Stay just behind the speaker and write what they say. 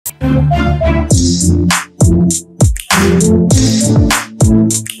Hi,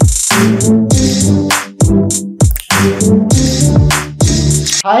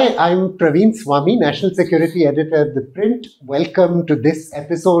 I'm Praveen Swami, National Security Editor at ThePrint. Welcome to this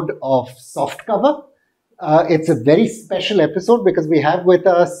episode of Softcover. It's a very special episode because we have with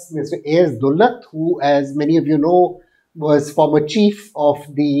us Mr. AS Dulat, who, as many of you know, was former chief of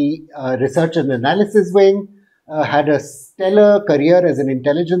the Research and Analysis Wing, had a stellar career as an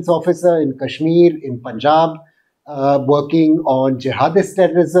intelligence officer in Kashmir, in Punjab, working on jihadist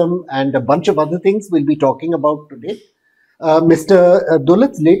terrorism and a bunch of other things we'll be talking about today. Mr.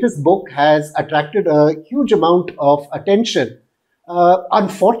 Dulat's latest book has attracted a huge amount of attention.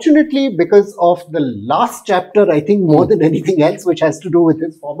 Unfortunately, because of the last chapter, I think more than anything else, which has to do with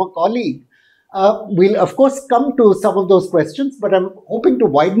his former colleague, we'll of course come to some of those questions, but I'm hoping to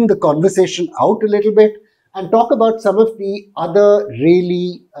widen the conversation out a little bit and talk about some of the other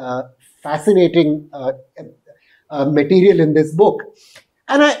really fascinating material in this book.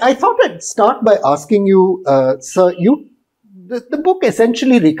 And I thought I'd start by asking you, sir, the book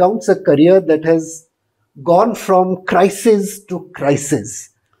essentially recounts a career that has gone from crisis to crisis,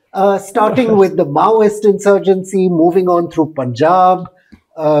 starting with the Maoist insurgency, moving on through Punjab,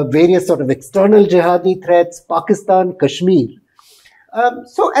 various sort of external jihadi threats, Pakistan, Kashmir.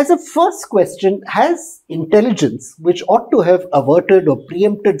 So as a first question, has intelligence, which ought to have averted or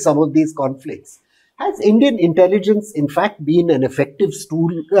preempted some of these conflicts, has Indian intelligence in fact been an effective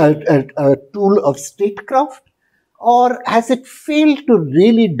tool of statecraft? Or has it failed to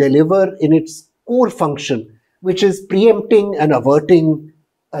really deliver in its core function, which is preempting and averting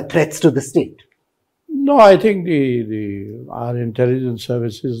threats to the state? No, I think our intelligence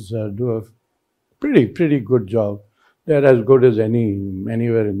services do a pretty good job. They're as good as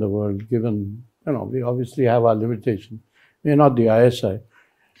anywhere in the world, given, we obviously have our limitation. We're not the ISI.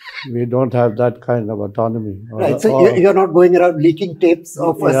 We don't have that kind of autonomy. Right, so you're not going around leaking tapes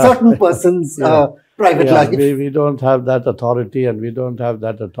of a certain person's private life. We don't have that authority and we don't have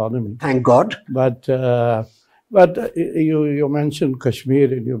that autonomy. Thank God. But you mentioned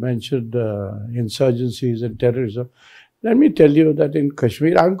Kashmir and you mentioned insurgencies and terrorism. Let me tell you that in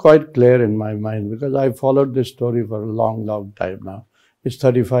Kashmir, I'm quite clear in my mind because I followed this story for a long time now. It's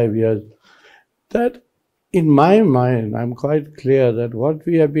 35 years. That in my mind, I'm quite clear that what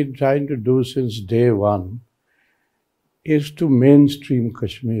we have been trying to do since day one is to mainstream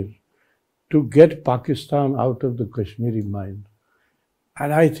Kashmir, to get Pakistan out of the Kashmiri mind.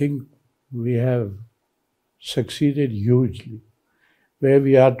 And I think we have succeeded hugely. Where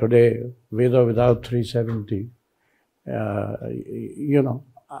we are today, with or without 370,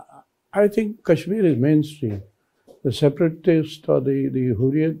 I think Kashmir is mainstream. The separatist or the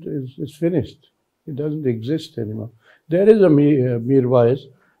Hurriyat is finished. It doesn't exist anymore. There is a Mirwais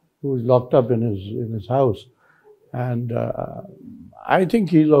who is locked up in his house. And I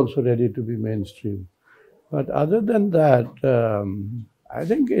think he's also ready to be mainstream. But other than that, I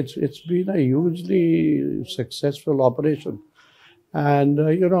think it's been a hugely successful operation. And,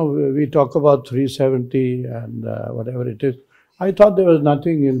 we talk about 370 and whatever it is. I thought there was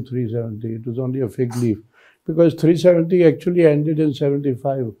nothing in 370. It was only a fig leaf. Because 370 actually ended in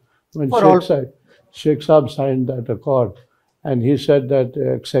 75 when Sheikh Saab signed that accord. And he said that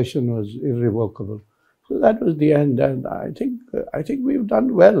accession was irrevocable. So that was the end, and I think we've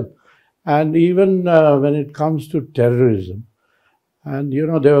done well. And even when it comes to terrorism, and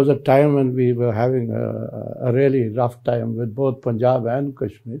there was a time when we were having a really rough time with both Punjab and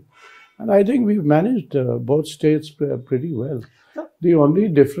Kashmir, and I think we've managed both states pretty well. The only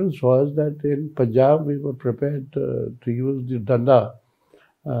difference was that in Punjab we were prepared to use the danda,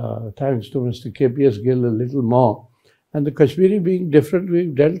 thanks to Mr. KPS Gill a little more, and the Kashmiri being different,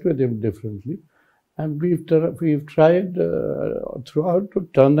 we've dealt with him differently. And we've tried throughout to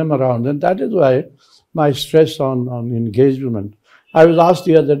turn them around. And that is why my stress on engagement. I was asked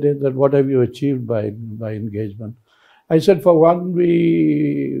the other day that what have you achieved by engagement? I said, for one,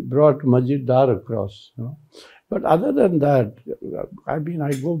 we brought Majid Dar across. But other than that, I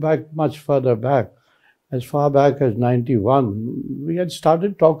go back much further back. As far back as 91, we had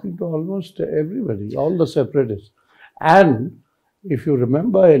started talking to almost everybody, all the separatists. And if you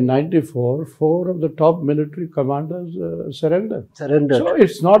remember, in 94, 4 of the top military commanders surrendered. So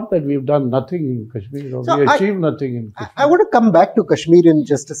it's not that we've done nothing in Kashmir or we achieved nothing in Kashmir. I want to come back to Kashmir in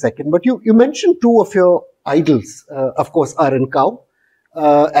just a second, but you mentioned two of your idols, of course, R.N. Kao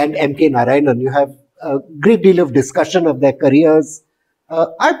and M.K. Narayanan. You have a great deal of discussion of their careers.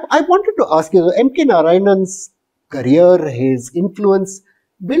 I wanted to ask you, M.K. Narayanan's career, his influence,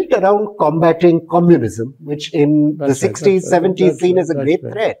 built around combating communism, which in the 60s, 70s seen as a great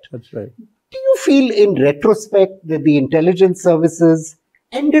threat. That's right. Do you feel in retrospect that the intelligence services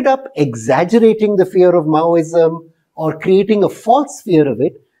ended up exaggerating the fear of Maoism or creating a false fear of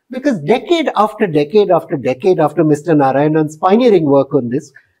it? Because decade after decade after decade after Mr. Narayanan's pioneering work on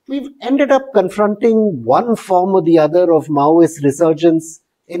this, we've ended up confronting one form or the other of Maoist resurgence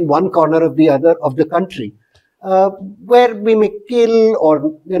in one corner of the other of the country, where we may kill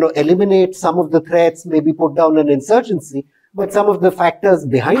or eliminate some of the threats, maybe put down an insurgency, but some of the factors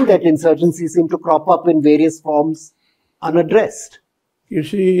behind that insurgency seem to crop up in various forms unaddressed. You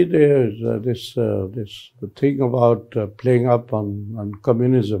see, there's this thing about playing up on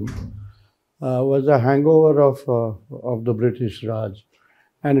communism was a hangover of the British Raj,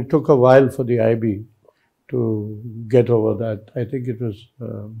 and it took a while for the IB to get over that. I think it was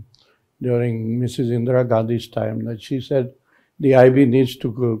during Mrs. Indira Gandhi's time that she said the IB needs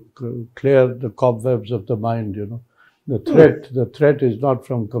to clear the cobwebs of the mind. The threat is not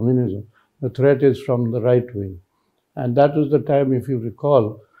from communism. The threat is from the right wing. And that was the time, if you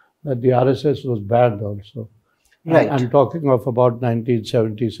recall, that the RSS was banned also. Right. I'm talking of about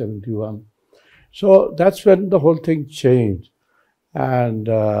 1970, 71. So that's when the whole thing changed. And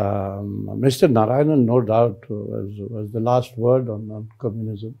Mr. Narayanan, no doubt, was the last word on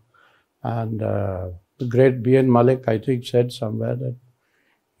communism. And the great B.N. Malik, I think, said somewhere that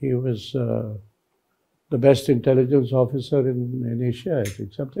he was the best intelligence officer in Asia, I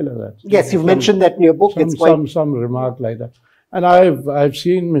think, something like that. Yes, you've mentioned that in your book. Some remark like that. And I've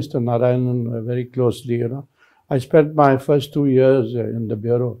seen Mr. Narayanan very closely, I spent my first 2 years in the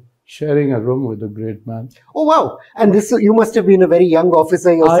bureau sharing a room with a great man. Oh, wow. And you must have been a very young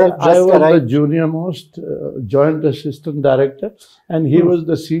officer yourself. I was the junior most joint assistant director, and he was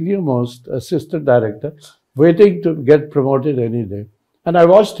the senior most assistant director, waiting to get promoted any day. And I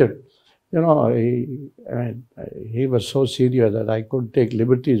watched him. He was so senior that I couldn't take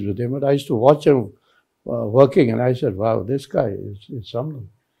liberties with him. But I used to watch him working, and I said, wow, this guy is something.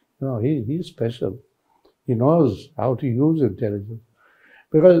 He's special. He knows how to use intelligence.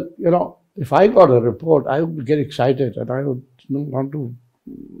 Because, if I got a report, I would get excited and I would want to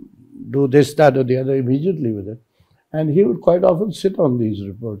do this, that, or the other immediately with it. And he would quite often sit on these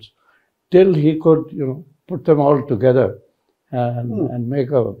reports till he could, put them all together and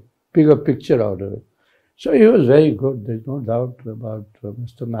make a bigger picture out of it. So he was very good. There's no doubt about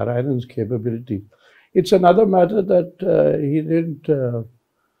Mr. Narayanan's capability. It's another matter that he didn't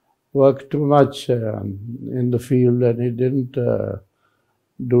work too much in the field, and he didn't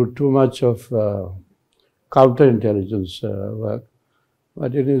do too much of counterintelligence work.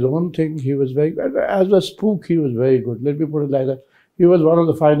 But in his own thing, he was very good. As a spook, he was very good. Let me put it like that. He was one of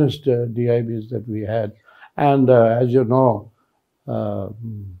the finest DIBs that we had. And as you know,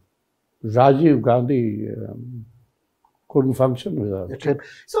 Rajiv Gandhi couldn't function without him.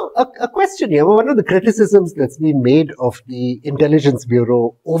 So a question here. One of the criticisms that's been made of the Intelligence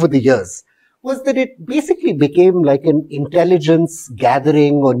Bureau over the years was that it basically became like an intelligence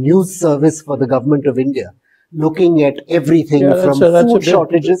gathering or news service for the government of India, looking at everything from food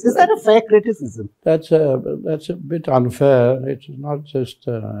shortages. Is that a fair criticism? That's a bit unfair. It's not just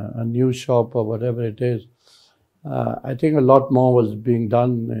a news shop or whatever it is. I think a lot more was being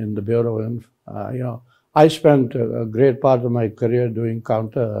done in the Bureau. And, I spent a great part of my career doing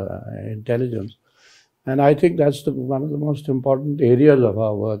counter-intelligence. And I think that's one of the most important areas of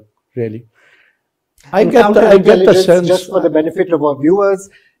our work, really. I get the sense, just for the benefit of our viewers,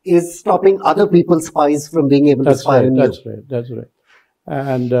 is stopping other people's spies from being able to spy on you. That's right.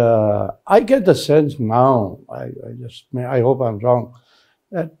 And I get the sense now, I hope I'm wrong,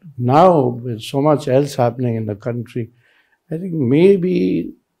 that now with so much else happening in the country, I think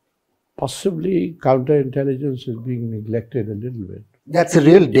maybe possibly counterintelligence is being neglected a little bit. That's a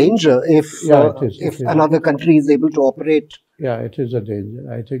real danger if another country is able to operate. Yeah, it is a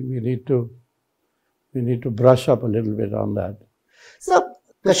danger. I think we need to brush up a little bit on that. So,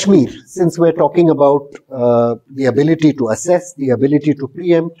 Kashmir, since we're talking about the ability to assess, the ability to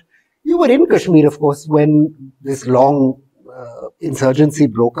preempt, you were in Kashmir, of course, when this long insurgency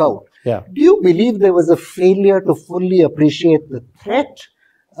broke out. Yeah. Do you believe there was a failure to fully appreciate the threat,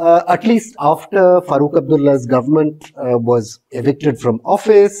 at least after Farooq Abdullah's government was evicted from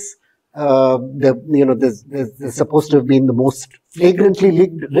office? There's supposed to have been the most flagrantly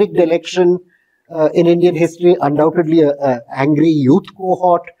rigged election in Indian history, undoubtedly an angry youth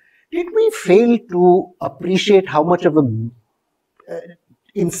cohort. Did we fail to appreciate how much of an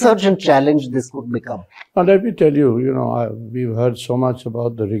insurgent challenge this could become? Now, let me tell you, we've heard so much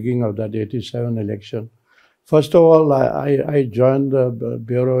about the rigging of that 87 election. First of all, I joined the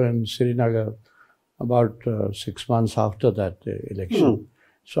Bureau in Srinagar about 6 months after that election.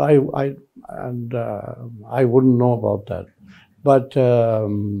 So I wouldn't know about that. But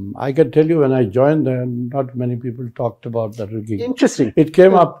I can tell you when I joined there, not many people talked about the rigging. Interesting. It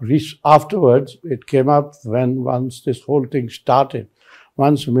came up afterwards. It came up once this whole thing started,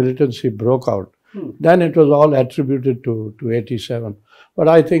 once militancy broke out. Then it was all attributed to 87. But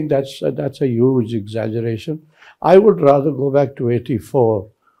I think that's a huge exaggeration. I would rather go back to 84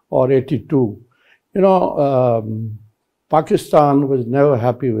 or 82. You know, Pakistan was never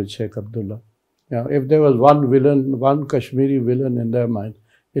happy with Sheikh Abdullah. You know, if there was one villain, one Kashmiri villain in their mind,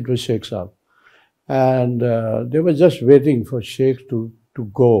 it was Sheikh Saab. And they were just waiting for Sheikh to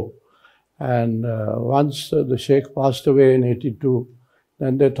go. And once the Sheikh passed away in 82,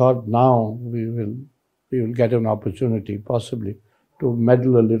 then they thought, now we will get an opportunity, possibly, to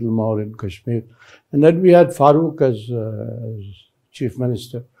meddle a little more in Kashmir. And then we had Farooq as Chief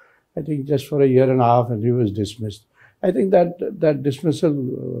Minister, I think just for a year and a half, and he was dismissed. I think that dismissal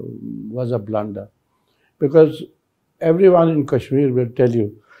was a blunder, because everyone in Kashmir will tell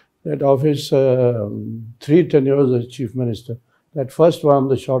you that of his 3 tenures as Chief Minister, that first one,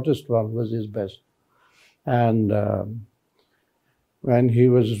 the shortest one, was his best. And when he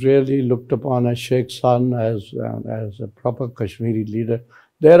was really looked upon as Sheikh's son, as a proper Kashmiri leader,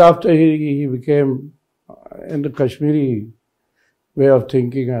 thereafter he became, in the Kashmiri way of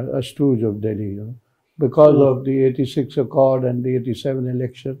thinking, a stooge of Delhi, you know, because of the 86 Accord and the 87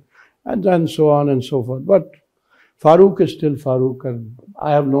 election, and then so on and so forth. But Farooq is still Farooq, and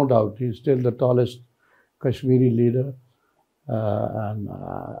I have no doubt he's still the tallest Kashmiri leader. And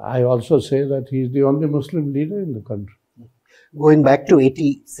I also say that he's the only Muslim leader in the country. Going back to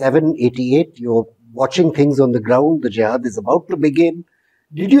 87, 88, you're watching things on the ground, the jihad is about to begin.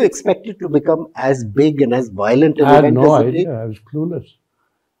 Did you expect it to become as big and as violent an event as it did? I was clueless.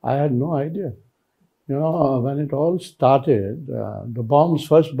 I had no idea. You know, when it all started, the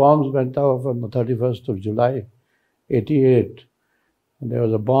first bombs went off on the 31st of July, 88. And there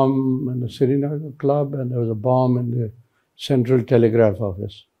was a bomb in the Srinagar club, and there was a bomb in the Central Telegraph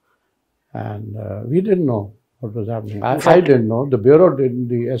Office. And we didn't know what was happening. I didn't know, the Bureau didn't,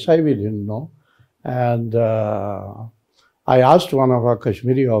 the SIV didn't know. And I asked one of our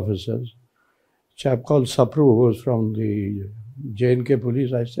Kashmiri officers, a chap called Sapru, who was from the J&K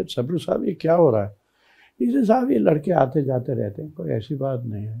police. I said, Sapru Sahab, ye kya ho raha hai? He said, Sahab, ye ladke aate jate rehte hain, koi aisi baat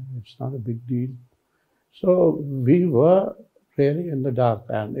nahi hai. It's not a big deal. So we were really in the dark.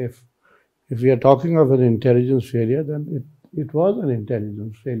 And if we are talking of an intelligence failure, then it was an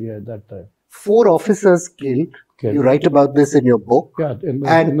intelligence failure at that time. 4 officers killed. You write about this in your book. Yeah,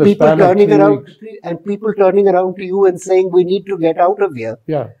 and people turning around to you and saying, we need to get out of here.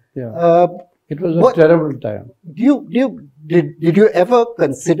 Yeah. It was a terrible time. Did you ever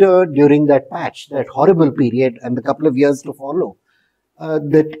consider during that patch, that horrible period and the couple of years to follow,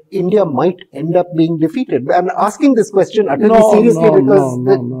 that India might end up being defeated? I'm asking this question utterly seriously because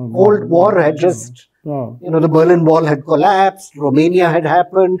the Cold War had just, you know, the Berlin Wall had collapsed, Romania had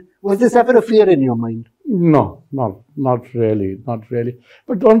happened. Was this ever a fear in your mind? No, not really.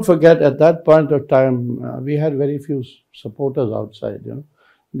 But don't forget, at that point of time, we had very few supporters outside, you know.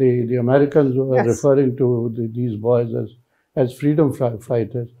 The Americans were referring to these boys as freedom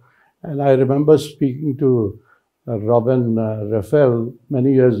fighters. And I remember speaking to Robin Raphael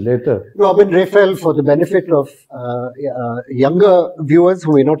many years later. Robin Raphael, for the benefit of younger viewers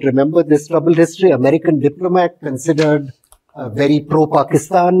who may not remember this troubled history, American diplomat, considered very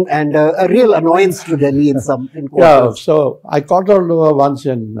pro-Pakistan and a real annoyance to Delhi in some quarters. Yeah, so I caught her once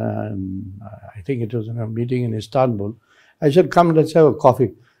in, I think it was in a meeting in Istanbul. I said, come, let's have a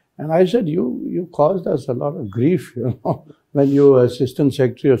coffee. And I said, you caused us a lot of grief, you know, when you were Assistant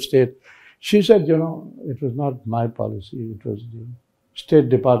Secretary of State. She said, you know, it was not my policy, it was the State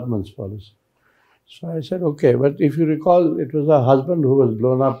Department's policy. So I said, okay, but if you recall, it was her husband who was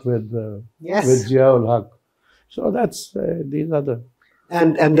blown up with Zia-ul Haq. So that's, these are the...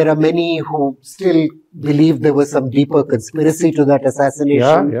 And there are many who still believe there was some deeper conspiracy to that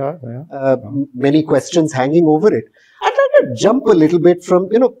assassination. Yeah. Many questions hanging over it. I'd like to jump a little bit from,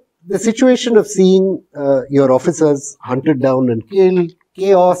 you know, the situation of seeing your officers hunted down and killed,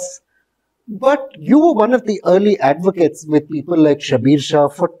 chaos. But you were one of the early advocates with people like Shabir Shah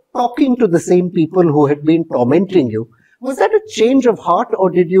for talking to the same people who had been tormenting you. Was that a change of heart, or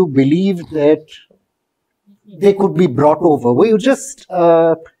did you believe that they could be brought over? Were you just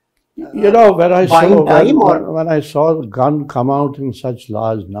you know, when I saw the gun come out in such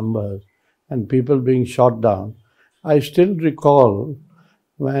large numbers and people being shot down, I still recall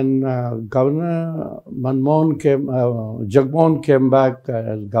when Governor Jagmohan came back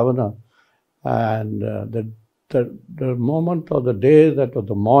as governor, and the the moment or the day that or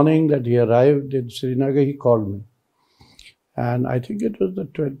the morning that he arrived in Srinagar, he called me. And I think it was the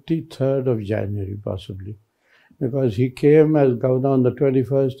 23rd of January, possibly. Because he came as governor on the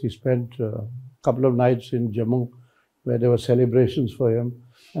 21st. He spent a couple of nights in Jammu, where there were celebrations for him.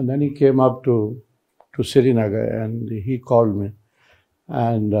 And then he came up to Srinagar, and he called me.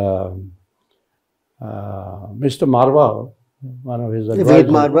 And Mr. Marwa, one of his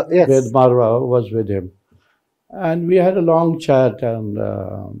advisors, Ved Marwa, was with him. And we had a long chat, and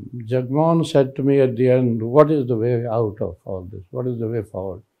Jagmohan said to me at the end, what is the way out of all this? What is the way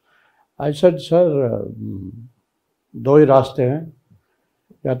forward? I said, sir, दो ही रास्ते हैं,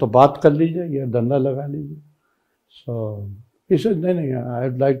 या तो बात कर लीजिए या डंडा लगा लीजिए. So he said, no,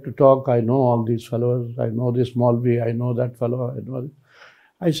 I'd like to talk. I know all these fellows. I know this Maulvi. I know that fellow. I know this.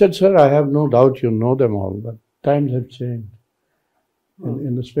 I said, sir, I have no doubt you know them all, but times have changed.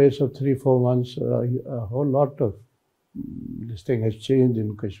 In the space of 3-4 months, a whole lot of this thing has changed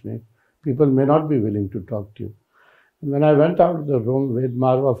in Kashmir. People may not be willing to talk to you. And when I went out of the room, Ved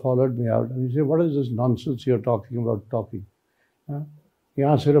Marwa followed me out, and he said, what is this nonsense you're talking about talking?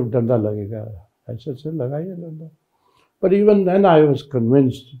 Yahan sirf danda lagega. I said, sir, lagaiye danda. But even then I was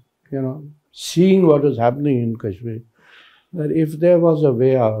convinced, seeing what was happening in Kashmir, that if there was a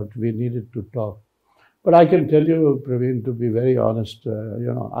way out, we needed to talk. But I can tell you, Praveen, to be very honest,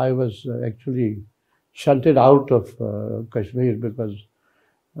 I was actually shunted out of Kashmir because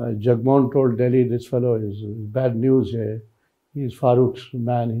Jagmohan told Delhi, this fellow is bad news here. He's Farooq's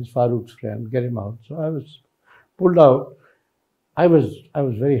man, he's Farooq's friend, get him out. So I was pulled out. I was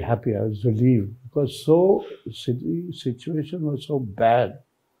very happy, I was relieved because the situation was so bad.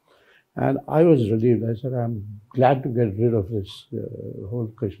 And I was relieved. I said, I'm glad to get rid of this whole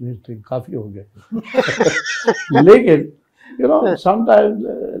Kashmir thing. Kafi ho gaya. Lekin, sometimes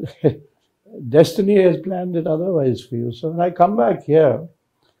destiny has planned it otherwise for you. So when I come back here,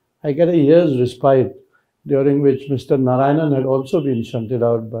 I get a year's respite, during which Mr. Narayanan had also been shunted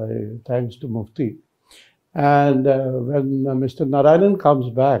out by, thanks to Mufti. And when Mr. Narayanan comes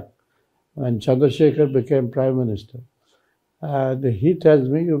back, when Chandrasekhar became Prime Minister, and he tells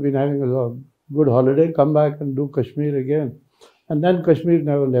me, you've been having a good holiday, come back and do Kashmir again. And then Kashmir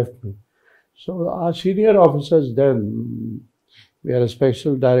never left me. So our senior officers then, we had a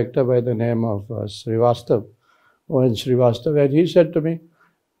special director by the name of Srivastav, O.N. Srivastav, and he said to me,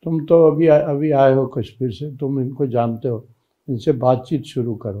 तुम तो अभी आए हो कश्मीर से, तुम इनको जानते हो, इनसे बातचीत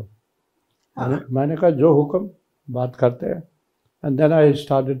शुरू करो. मैंने कहा जो हुक्म, बात करते हैं. And then I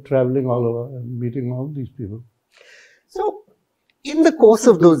started traveling all over and meeting all these people. So, in the course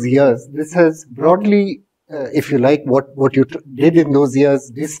of those years, this has broadly, if you like, what you did in those years,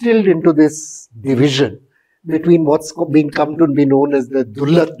 distilled into this division between what's been come to be known as the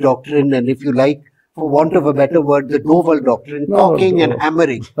Dulat doctrine and, if you like, for want of a better word, the Doval doctrine, talking and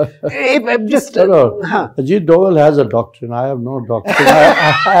hammering. I'm just... Ajit Doval has a doctrine. I have no doctrine.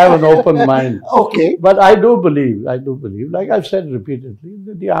 I have an open mind. Okay. But I do believe, like I've said repeatedly,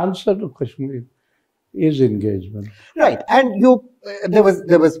 that the answer to Kashmir is engagement. Right. And there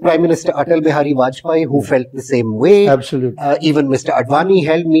was Prime Minister Atal Bihari Vajpayee who felt the same way. Absolutely. Even Mr. Advani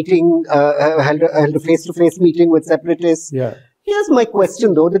held a face-to-face meeting with separatists. Yeah. Here's my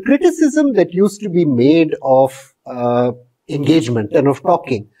question though. The criticism that used to be made of engagement and of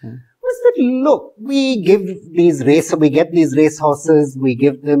talking was that, look, we get these race horses, we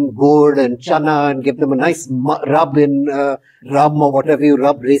give them gourd and chana and give them a nice rub in rum or whatever you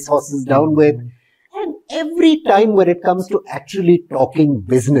rub race horses down with. And every time when it comes to actually talking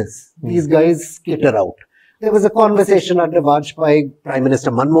business, these guys skitter out. There was a conversation under Vajpayee. Prime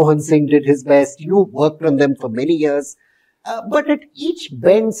Minister Manmohan Singh did his best. You worked on them for many years. But at each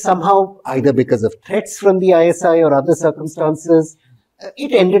bend, somehow, either because of threats from the ISI or other circumstances,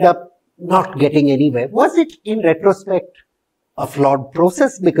 it ended up not getting anywhere. Was it, in retrospect, a flawed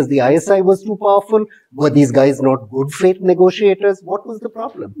process because the ISI was too powerful? Were these guys not good faith negotiators? What was the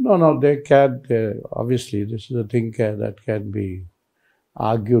problem? No, they can. Obviously, this is a thing that can be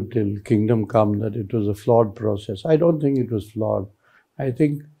argued till kingdom come, that it was a flawed process. I don't think it was flawed. I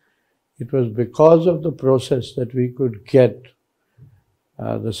think it was because of the process that we could get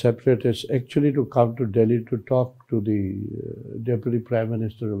the separatists actually to come to Delhi to talk to the Deputy Prime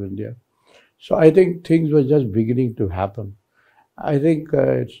Minister of India. So I think things were just beginning to happen. I think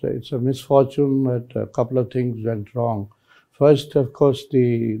it's a misfortune that a couple of things went wrong. First, of course,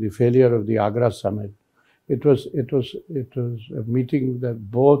 the failure of the Agra summit. It was a meeting that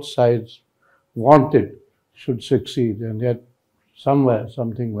both sides wanted should succeed, and yet somewhere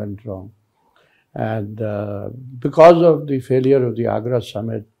something went wrong. And because of the failure of the Agra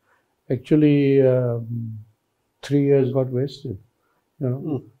summit, actually 3 years got wasted. You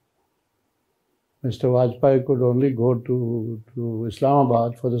know, Mr. Vajpayee could only go to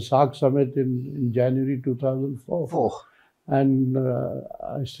Islamabad for the SAARC summit in January 2004. And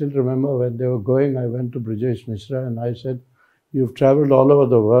I still remember when they were going, I went to Brijesh Mishra and I said, "You've traveled all over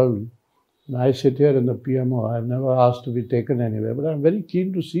the world. And I sit here in the PMO. I've never asked to be taken anywhere, but I'm very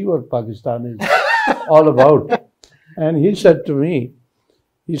keen to see what Pakistan is all about." And he said to me,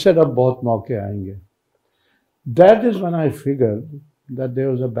 he said, "Ab bahut mauke aayenge." That is when I figured that there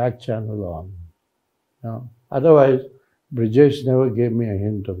was a back channel on. You know? Otherwise, Brijesh never gave me a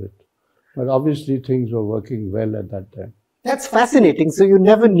hint of it. But obviously things were working well at that time. That's fascinating. So you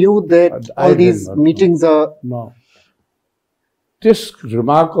never knew that all these meetings are... No. This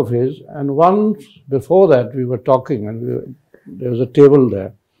remark of his, and once before that we were talking and there was a table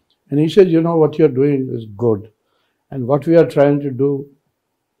there. And he said, "You know, what you're doing is good. And what we are trying to do,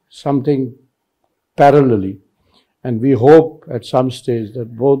 something parallelly. And we hope at some stage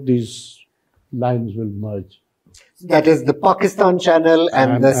that both these lines will merge." That is the Pakistan channel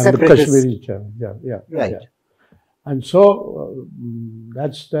and the separatist... the Kashmiri channel, Right. Yeah. And so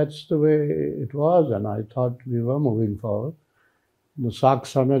that's the way it was, and I thought we were moving forward. The SAARC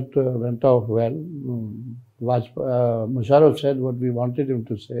summit went off well. Musharraf said what we wanted him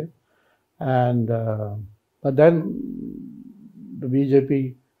to say, and but then the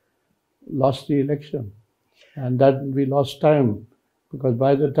BJP lost the election, and that we lost time, because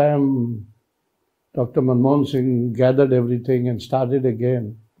by the time Dr. Manmohan Singh gathered everything and started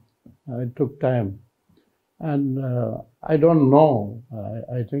again, it took time. And I don't know.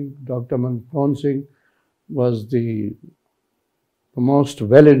 I think Dr. Manmohan Singh was the most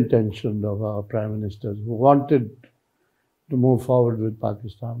well-intentioned of our prime ministers who wanted to move forward with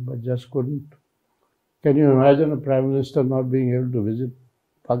Pakistan, but just couldn't. Can you imagine a prime minister not being able to visit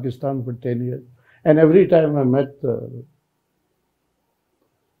Pakistan for 10 years? And every time I met the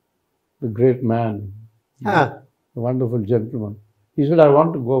great man, the wonderful gentleman, he said, "I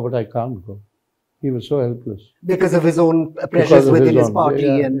want to go, but I can't go." He was so helpless. Because of his own pressures within his party.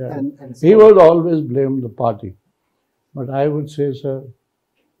 And so he would always blame the party. But I would say, sir,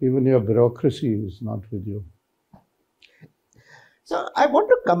 even your bureaucracy is not with you. So I want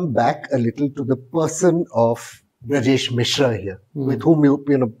to come back a little to the person of Brajesh Mishra here, with whom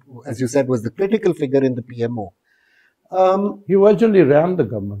you know, as you said, was the critical figure in the PMO. He virtually ran the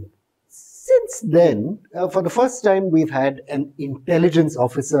government. Since then, for the first time, we've had an intelligence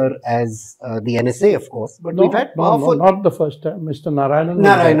officer as the NSA, of course, but we've had powerful... No, not the first time. Mr. Narayanan.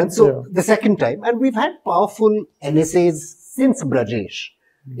 Narayanan, so the second time. And we've had powerful NSAs since Brajesh,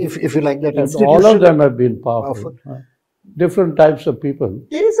 if you like that institution. All of them have been powerful. Different types of people.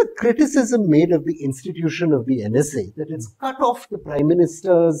 There is a criticism made of the institution of the NSA that it's cut off the Prime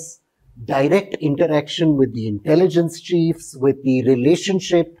Minister's direct interaction with the intelligence chiefs, with the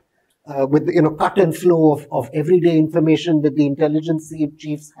relationship, with the, cut and flow of everyday information that the intelligence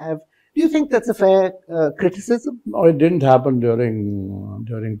chiefs have. Do you think that's a fair criticism? No, it didn't happen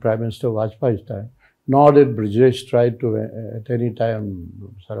during Prime Minister Vajpayee's time. Nor did Brijesh try to at any time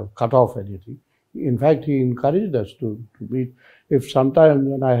sort of cut off anything. In fact, he encouraged us to meet. If sometime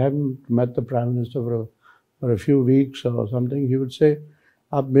when I haven't met the Prime Minister for a few weeks or something, he would say,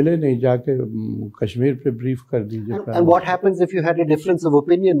 "Aap mile nahi, jaake Kashmir pe brief kar dijiye." And what happens if you had a difference of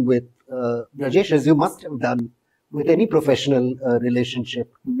opinion with Brajesh, as you must have done with any professional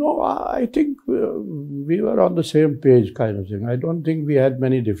relationship? No, I think we were on the same page, kind of thing. I don't think we had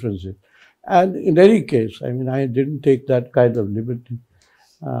many differences. And in any case, I mean, I didn't take that kind of liberty.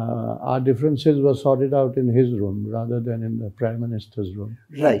 Our differences were sorted out in his room rather than in the Prime Minister's room.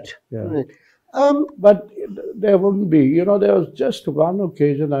 Right. Yeah. Right. But there wouldn't be. There was just one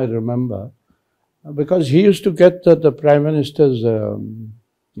occasion I remember, because he used to get the Prime Minister's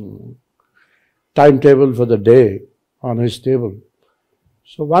timetable for the day on his table.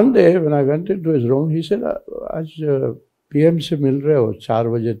 So one day when I went into his room, he said, "Aaj PM se mil rahe ho, 4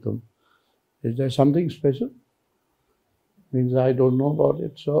 baje tum. Is there something special?" Means I don't know about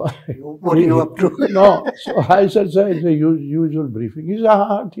it. So what are you up to? No. So I said, "Sir, it's a usual briefing." He said,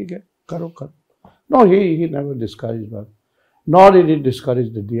 "Haan, theek hai, karo. No, he never discouraged that. Nor did he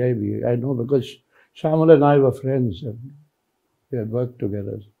discourage the DIB. I know, because Shamal and I were friends and we had worked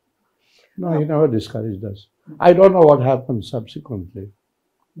together. No, he never discouraged us. I don't know what happened subsequently.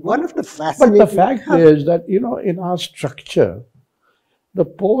 One of the fascinating... But the fact is that, in our structure, the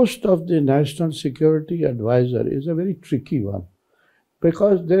post of the National Security Advisor is a very tricky one,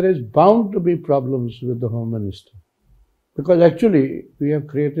 because there is bound to be problems with the Home Minister. Because actually, we are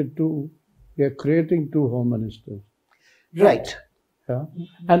creating two Home Ministers. Right. Yeah?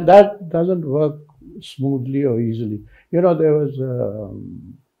 And that doesn't work smoothly or easily. You know, there was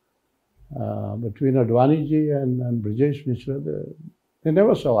between Advani ji and Brijesh Mishra, they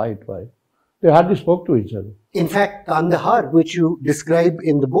never saw eye to eye. They hardly spoke to each other. In fact, Kandahar, which you describe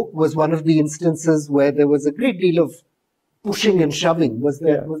in the book, was one of the instances where there was a great deal of pushing and shoving. Was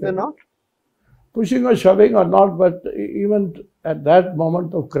there not? Pushing or shoving or not, but even at that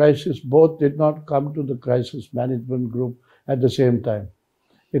moment of crisis, both did not come to the crisis management group at the same time.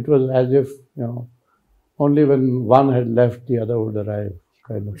 It was as if, you know, only when one had left, the other would arrive.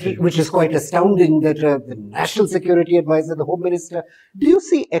 Kind of thing. Which is quite astounding that the National Security Advisor, the Home Minister, do you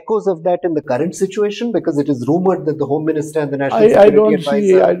see echoes of that in the current situation? Because it is rumored that the Home Minister and the National Security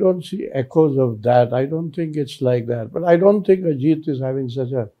Advisor... I don't see echoes of that. I don't think it's like that. But I don't think Ajit is having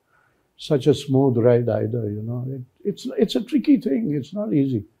such a smooth ride either, you know. It's a tricky thing. It's not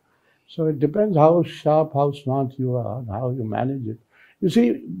easy. So it depends how sharp, how smart you are, and how you manage it. You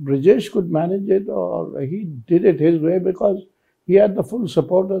see, Brijesh could manage it, or he did it his way because he had the full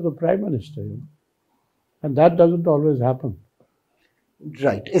support of the Prime Minister, you know. And that doesn't always happen.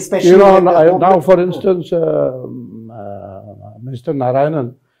 Right. Especially... You know, now for instance, Mr.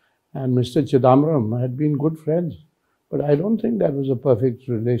 Narayanan and Mr. Chidambaram had been good friends. But I don't think that was a perfect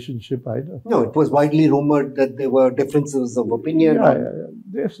relationship either. No, it was widely rumored that there were differences of opinion.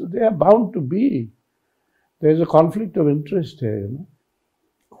 Yeah, they are bound to be. There's a conflict of interest here, you know.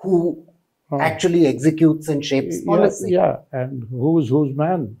 Who actually executes and shapes policy. Yeah, and who's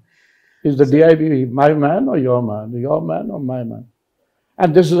man? Is the DIB my man or your man? Your man or my man?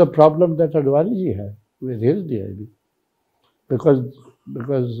 And this is a problem that Advani had with his DIB. Because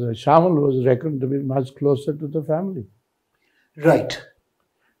Shamal was reckoned to be much closer to the family. Right.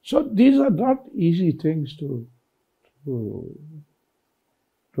 So these are not easy things to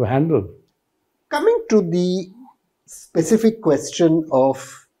handle. Coming to the specific question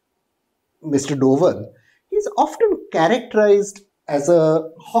of Mr. Doval, he's often characterized as a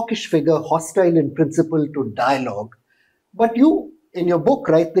hawkish figure, hostile in principle to dialogue. But you, in your book,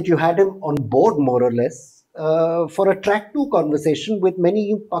 write that you had him on board, more or less, for a track 2 conversation with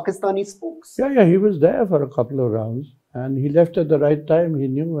many Pakistani spokes. Yeah, he was there for a couple of rounds, and he left at the right time. He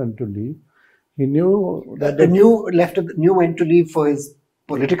knew when to leave. He knew that knew when to leave for his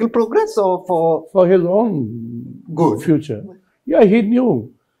political progress or for his own good future. Yeah, he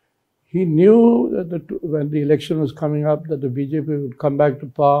knew. He knew that when the election was coming up, that the BJP would come back to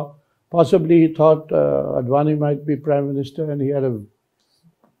power. Possibly he thought Advani might be Prime Minister, and he had a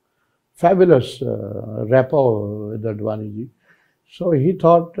fabulous rapport with Advani ji. So he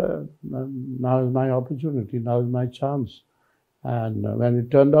thought, now is my opportunity, now is my chance. And when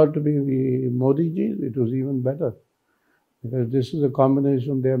it turned out to be the Modi ji, it was even better. Because this is a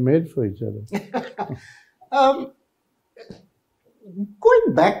combination they are made for each other.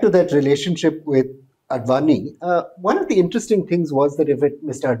 Going back to that relationship with Advani, one of the interesting things was that if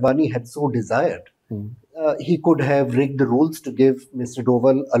Mr. Advani had so desired, he could have rigged the rules to give Mr.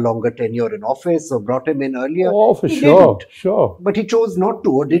 Doval a longer tenure in office or brought him in earlier. Oh, for sure. But he chose not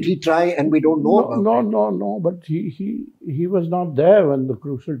to, or did he try and we don't know about it? No, but he was not there when the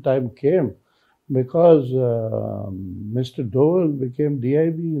crucial time came because Mr. Doval became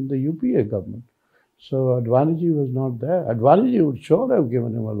DIB in the UPA government. So Advaniji was not there. Advaniji would sure have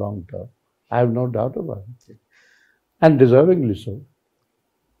given him a long term. I have no doubt about it. And deservingly so.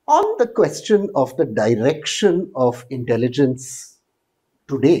 On the question of the direction of intelligence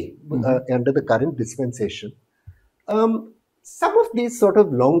today, under the current dispensation, some of these sort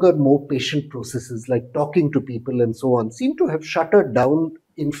of longer, more patient processes like talking to people and so on seem to have shuttered down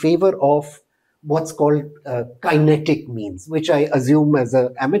in favor of what's called kinetic means, which I assume as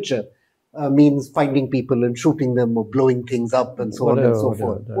an amateur means finding people and shooting them or blowing things up and so on and so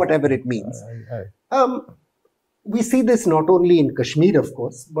forth, whatever it means. We see this not only in Kashmir, of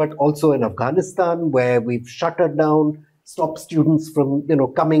course, but also in Afghanistan, where we've shuttered down, stopped students from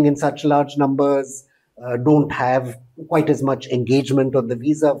coming in such large numbers, don't have quite as much engagement on the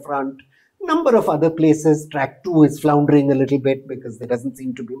visa front. Number of other places, track 2 is floundering a little bit because there doesn't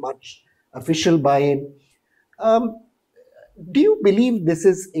seem to be much official buy-in. Do you believe this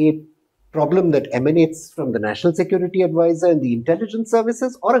is a problem that emanates from the National Security Advisor and the intelligence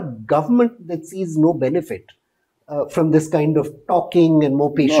services, or a government that sees no benefit from this kind of talking and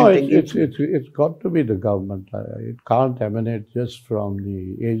more patient engagement? It's got to be the government. It can't emanate just from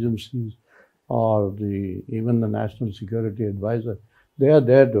the agencies or even the National Security Advisor. They are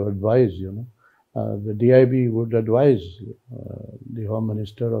there to advise, The DIB would advise the Home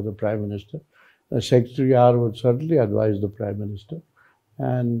Minister or the Prime Minister. The Secretary R would certainly advise the Prime Minister.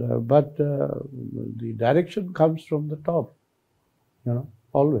 But the direction comes from the top,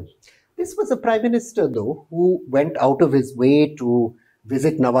 always. This was a prime minister, though, who went out of his way to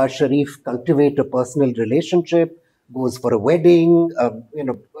visit Nawaz Sharif, cultivate a personal relationship, goes for a wedding,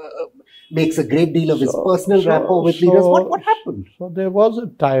 makes a great deal of his personal rapport with leaders. What happened? So there was a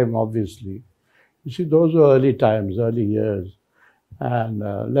time, obviously. You see, those were early times, early years. And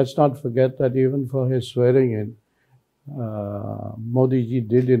let's not forget that even for his swearing in, Modi ji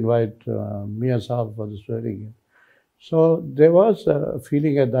did invite Mia Sahib for the swearing in. So there was a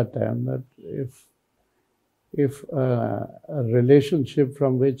feeling at that time that if a relationship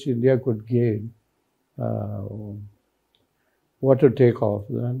from which India could gain what to take off,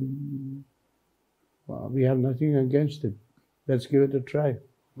 then we have nothing against it. Let's give it a try.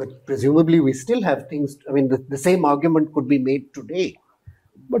 But presumably we still have things, I mean, the same argument could be made today.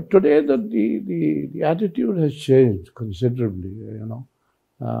 But today the attitude has changed considerably, you know.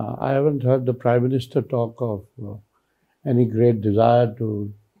 I haven't heard the Prime Minister talk of any great desire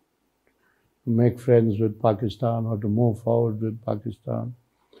to make friends with Pakistan or to move forward with Pakistan.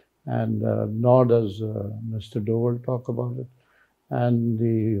 And nor does Mr. Doval talk about it. And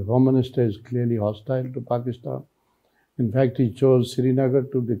the Home Minister is clearly hostile to Pakistan. In fact, he chose Srinagar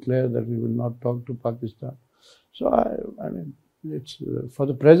to declare that we will not talk to Pakistan. So, I mean, it's for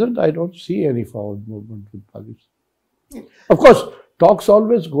the present, I don't see any forward movement with Pakistan. Of course, talks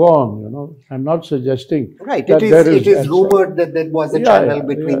always go on, you know. I'm not suggesting. Right. It is rumored that there was a channel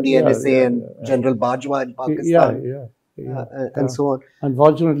between the NSA and General Bajwa in Pakistan. And so on.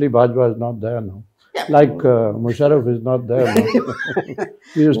 Unfortunately, Bajwa is not there now. Yeah. Like Musharraf is not there now.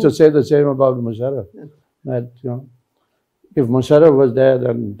 We used to say the same about Musharraf. That, you know, if Musharraf was there,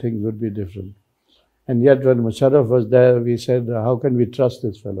 then things would be different. And yet, when Musharraf was there, we said, how can we trust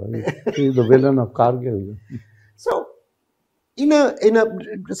this fellow? He's the villain of Kargil. So, in a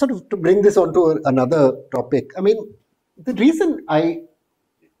sort of to bring this on to another topic, I mean, the reason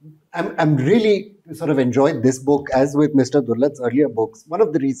I'm really sort of enjoyed this book, as with Mr. Dulat's earlier books, one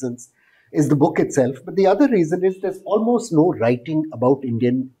of the reasons is the book itself. But the other reason is there's almost no writing about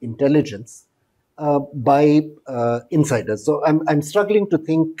Indian intelligence by insiders. So I'm struggling to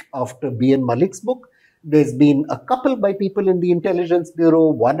think after B.N. Malik's book. There's been a couple by people in the Intelligence Bureau.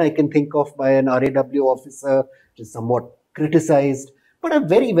 One I can think of by an RAW officer, which is somewhat criticized. But a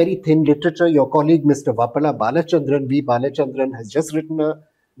very, very thin literature. Your colleague, Mr. Vapala Balachandran, V. Balachandran, has just written a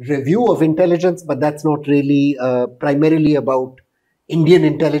review of intelligence, but that's not really primarily about Indian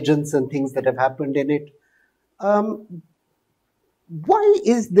intelligence and things that have happened in it. Why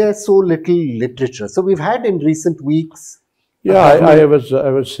is there so little literature? So we've had in recent weeks. Yeah, I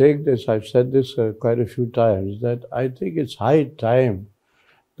was saying this. I've said this quite a few times, that I think it's high time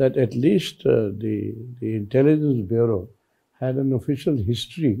that at least the Intelligence Bureau had an official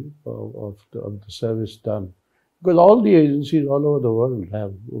history of the service done. Because all the agencies all over the world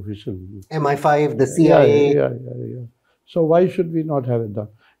have official. MI5, the CIA. Yeah. So why should we not have it done?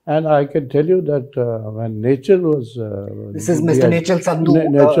 And I can tell you that when Nachal was... this is Mr. Nachal Sandhu.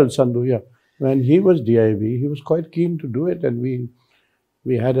 Nachal Sandhu, yeah. When he was DIB, he was quite keen to do it, and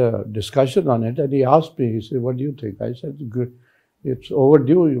we had a discussion on it, and he asked me, he said, what do you think? I said, good, it's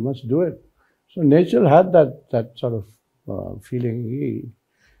overdue, you must do it. So Nachal had that sort of feeling.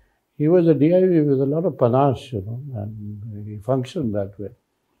 He was a DIB with a lot of panache, you know, and he functioned that way.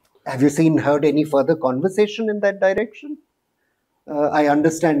 Have you heard any further conversation in that direction? I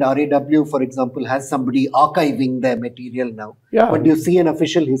understand RAW, for example, has somebody archiving their material now. Yeah. But do you see an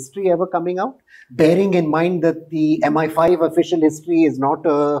official history ever coming out? Bearing in mind that the MI5 official history is not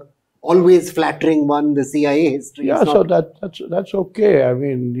a always flattering one, the CIA history is not. So that's okay. I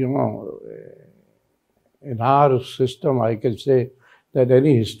mean, you know, in our system, I can say that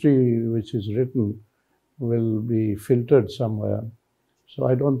any history which is written will be filtered somewhere. So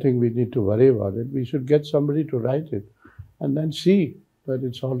I don't think we need to worry about it. We should get somebody to write it and then see that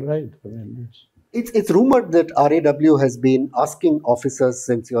it's all right. I mean, it's rumored that RAW has been asking officers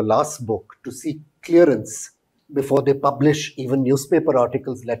since your last book to seek clearance before they publish even newspaper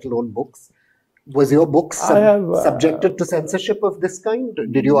articles, let alone books. Was your book subjected to censorship of this kind?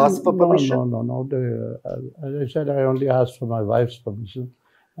 Did you ask for permission? No. As I said, I only asked for my wife's permission,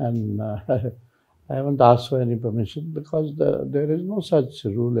 and I haven't asked for any permission because there is no such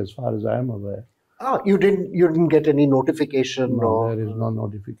rule as far as I am aware. You didn't get any notification? No, there is no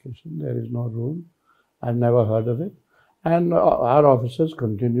notification. There is no rule. I've never heard of it. And our officers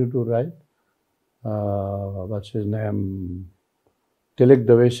continue to write. What's his name? Tilak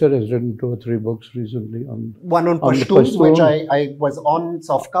Daveshar has written 2 or 3 books recently on one on Pashtun, which I was on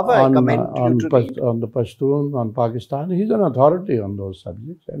soft cover. I commend you to read. On the Pashtun, on Pakistan. He's an authority on those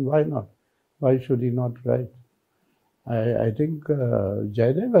subjects, and why not? Why should he not write? I think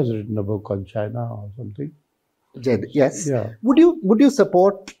Jaidev has written a book on China or something. Yes. Yeah. Would you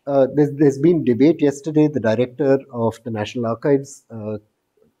support? There's been debate yesterday. The director of the National Archives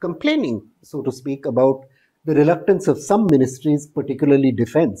complaining, so to speak, about the reluctance of some ministries, particularly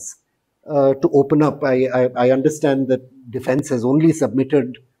defense, to open up. I understand that defense has only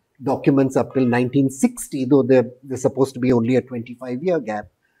submitted documents up till 1960, though they're supposed to be only a 25-year gap.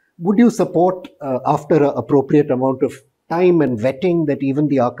 Would you support, after an appropriate amount of time and vetting, that even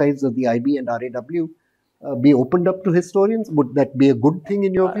the archives of the IB and RAW be opened up to historians? Would that be a good thing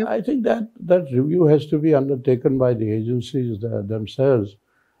in your view? I think that review has to be undertaken by the agencies themselves.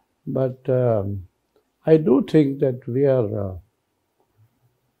 But I do think that we are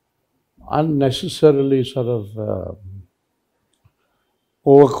unnecessarily sort of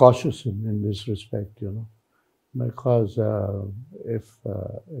overcautious in this respect, because if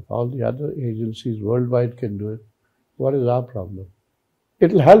all the other agencies worldwide can do it, what is our problem?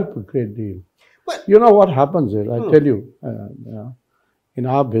 It'll help a great deal. Well, you know what happens is, I tell you, in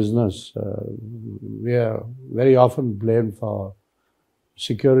our business, we are very often blamed for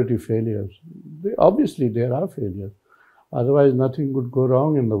security failures. Obviously, there are failures. Otherwise, nothing would go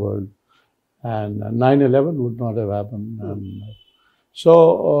wrong in the world. And 9/11 would not have happened.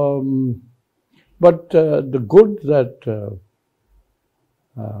 But the good that,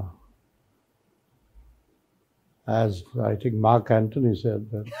 as I think Mark Antony said,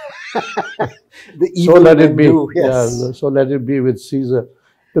 that so let it be. Yes. Yeah, so let it be with Caesar.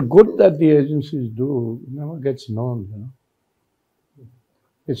 The good that the agencies do never gets known.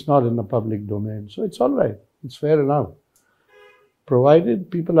 It's not in the public domain. So it's all right. It's fair enough, provided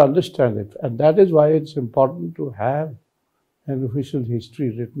people understand it. And that is why it's important to have an official history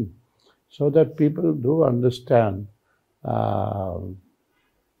written, so that people do understand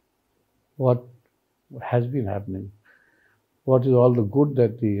what has been happening, what is all the good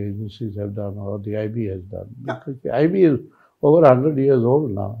that the agencies have done or the IB has done. Because the IB is over 100 years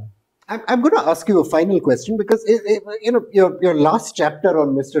old now. I'm going to ask you a final question, because your last chapter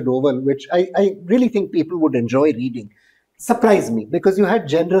on Mr. Doval, which I really think people would enjoy reading, surprised me, because you had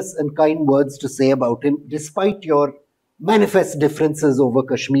generous and kind words to say about him, despite your manifest differences over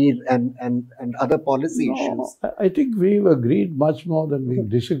Kashmir and other policy issues. I think we've agreed much more than we've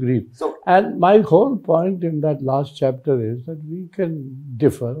disagreed. And my whole point in that last chapter is that we can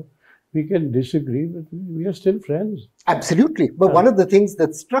differ, we can disagree, but we are still friends. Absolutely. But one of the things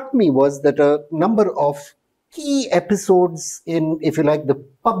that struck me was that a number of key episodes in, if you like, the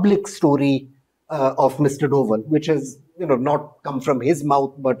public story of Mr. Doval, which has not come from his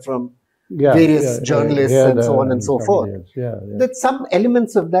mouth, but from various journalists and so on and so forth. That some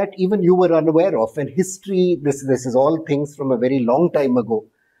elements of that even you were unaware of. And history, this is all things from a very long time ago.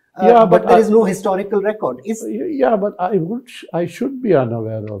 But there is no historical record. But I should be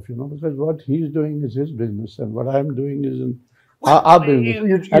unaware of, because what he's doing is his business, and what I'm doing is in our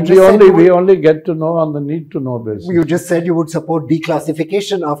business. And we only get to know on the need to know basis. You just said you would support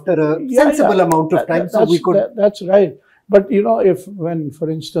declassification after a sensible amount of time, so we could. That's right. But for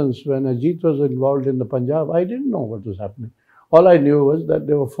instance, when Ajit was involved in the Punjab, I didn't know what was happening. All I knew was that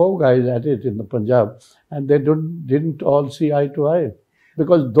there were 4 guys at it in the Punjab, and they didn't all see eye to eye,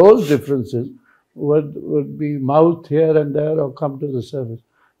 because those differences would be mouthed here and there or come to the surface.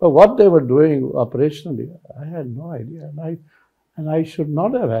 But what they were doing operationally, I had no idea, and I should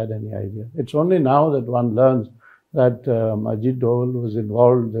not have had any idea. It's only now that one learns that Ajit Doval was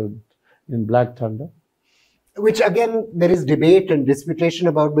involved in Black Thunder. Which again, there is debate and disputation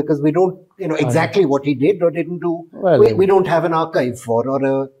about, because we don't, exactly what he did or didn't do. Well, we don't have an archive for, or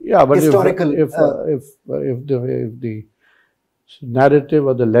a historical. If the narrative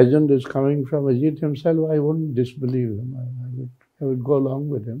or the legend is coming from Ajit himself, I wouldn't disbelieve him. I would go along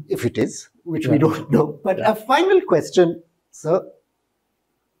with him. If it is, which we don't know. But a final question, sir.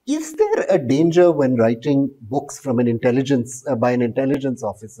 Is there a danger when writing books from an intelligence, by an intelligence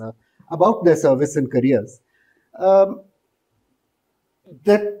officer about their service and careers,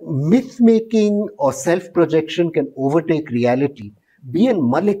 that myth-making or self-projection can overtake reality? B.N.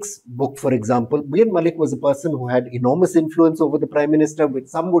 Malik's book, for example, B.N. Malik was a person who had enormous influence over the Prime Minister, with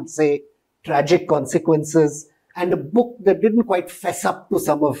some would say tragic consequences, and a book that didn't quite fess up to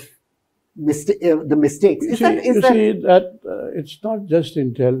some of the mistakes. It's not just the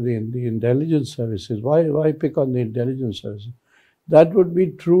intelligence services. Why pick on the intelligence services? That would be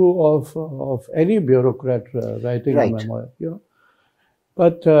true of any bureaucrat writing a memoir.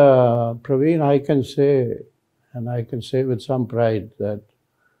 But Praveen, I can say, and I can say with some pride, that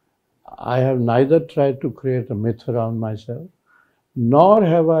I have neither tried to create a myth around myself, nor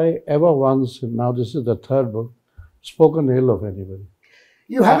have I ever once, now this is the 3rd book, spoken ill of anybody.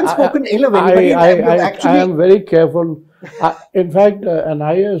 You haven't spoken ill of anybody. I am very careful. In fact, an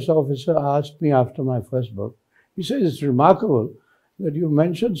IAS officer asked me after my first book, he says, it's remarkable that you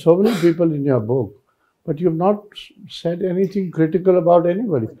mentioned so many people in your book, but you've not said anything critical about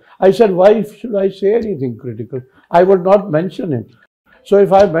anybody. I said, why should I say anything critical? I would not mention him. So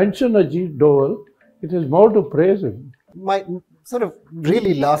if I mention Ajit Doval, it is more to praise him. My sort of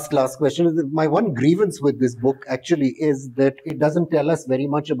really last question is that my one grievance with this book actually is that it doesn't tell us very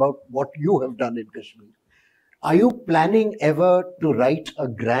much about what you have done in Kashmir. Are you planning ever to write a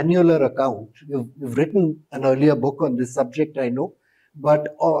granular account? You've written an earlier book on this subject, I know, but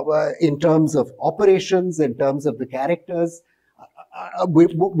in terms of operations, in terms of the characters,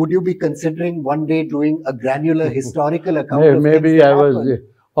 would you be considering one day doing a granular historical account? Maybe I was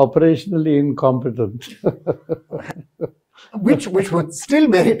operationally incompetent. which would still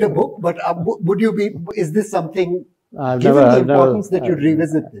merit a book, but would you be, is this something, given the importance that you'd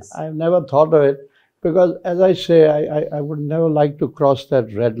revisit this? I've never thought of it, because as I say, I would never like to cross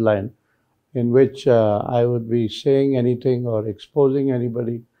that red line in which I would be saying anything or exposing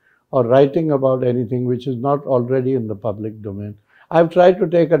anybody or writing about anything which is not already in the public domain. I've tried to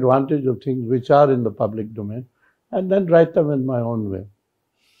take advantage of things which are in the public domain and then write them in my own way.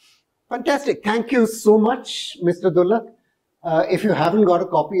 Fantastic. Thank you so much, Mr. Dulat. If you haven't got a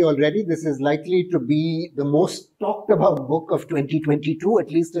copy already, this is likely to be the most talked about book of 2022, at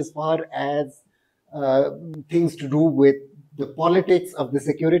least as far as things to do with the politics of the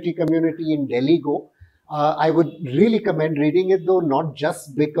security community in Delhi go. I would really commend reading it, though, not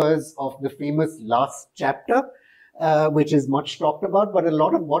just because of the famous last chapter, which is much talked about, but a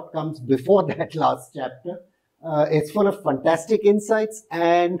lot of what comes before that last chapter. It's full of fantastic insights,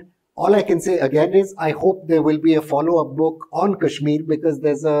 and all I can say again is I hope there will be a follow-up book on Kashmir, because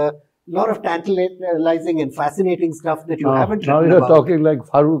there's a lot of tantalizing and fascinating stuff that you haven't written about. Now you're talking like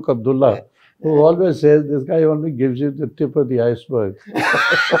Farooq Abdullah, who always says this guy only gives you the tip of the iceberg.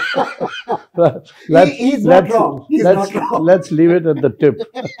 He's not wrong. He's not wrong. Let's leave it at the tip.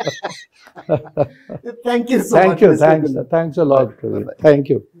 Thank you so much. Thank you. Thanks a lot. Thank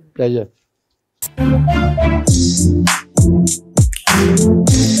you. Pleasure.